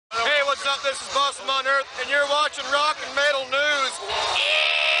what's up? This is Bossum on Earth, and you're watching Rock and Metal News.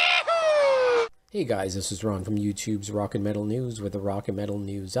 Hey guys, this is Ron from YouTube's Rock and Metal News with a Rock and Metal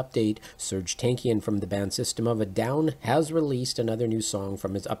News update. Serj Tankian from the band System of a Down has released another new song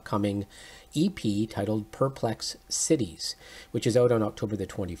from his upcoming EP titled Perplex Cities, which is out on October the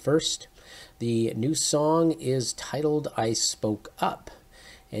 21st. The new song is titled I Spoke Up,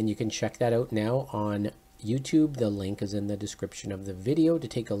 and you can check that out now on YouTube. The link is in the description of the video to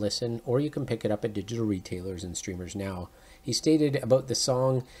take a listen, or you can pick it up at digital retailers and streamers now. He stated about the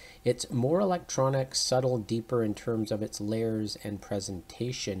song, it's more electronic, subtle, deeper in terms of its layers and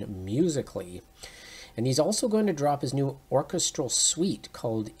presentation musically. And he's also going to drop his new orchestral suite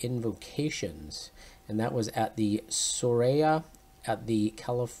called Invocations. And that was at the Soraya at the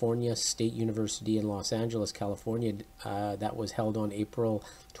California State University in Los Angeles, California. That was held on April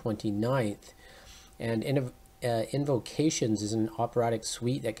 29th. And Invocations is an operatic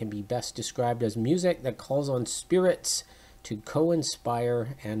suite that can be best described as music that calls on spirits to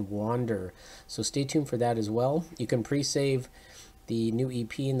co-inspire and wander. So stay tuned for that as well. You can pre-save the new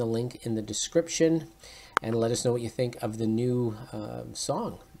EP in the link in the description, and let us know what you think of the new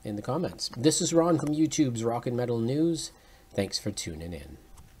song in the comments. This is Ron from YouTube's Rock and Metal News. Thanks for tuning in.